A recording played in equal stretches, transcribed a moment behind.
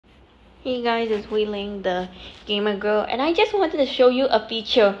Hey guys, it's Wheeling, the gamer girl, and I just wanted to show you a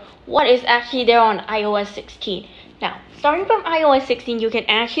feature what is actually there on iOS 16. Now, starting from iOS 16, you can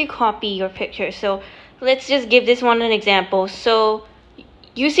actually copy your picture. So let's just give this one an example. So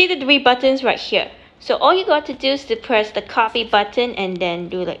you see the three buttons right here. So all you got to do is to press the copy button and then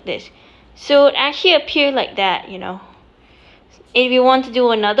do like this. So it actually appears like that, you know. If you want to do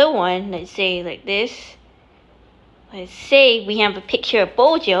another one, let's say like this. Let's say we have a picture of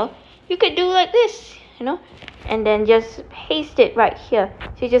Bojo. You could do like this, you know, and then just paste it right here.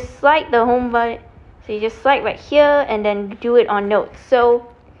 So you just slide the home button. So you just slide right here and then do it on notes.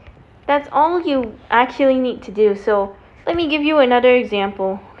 So that's all you actually need to do. So let me give you another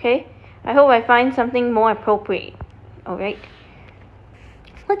example, okay? I hope I find something more appropriate. Alright,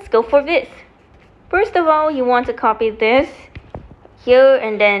 let's go for this. First of all, you want to copy this here,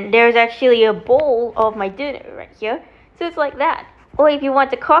 and then there's actually a bowl of my dinner right here. So it's like that. Or if you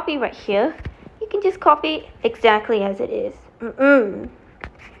want to copy right here, you can just copy exactly as it is.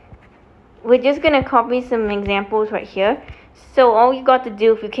 We're just going to copy some examples right here. So all you got to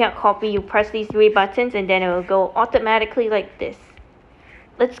do, if you can't copy, you press these three buttons and then it will go automatically like this.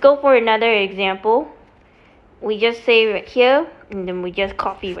 Let's go for another example. We just say right here, and then we just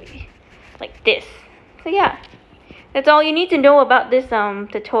copy right like this. So yeah, that's all you need to know about this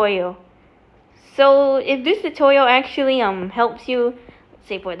tutorial. So if this tutorial actually helps you,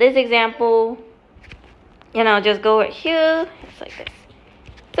 say for this example, and I'll just go right here, it's like this.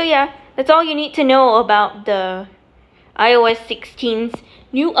 So yeah, that's all you need to know about the iOS 16's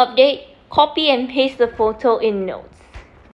new update. Copy and paste the photo in Notes.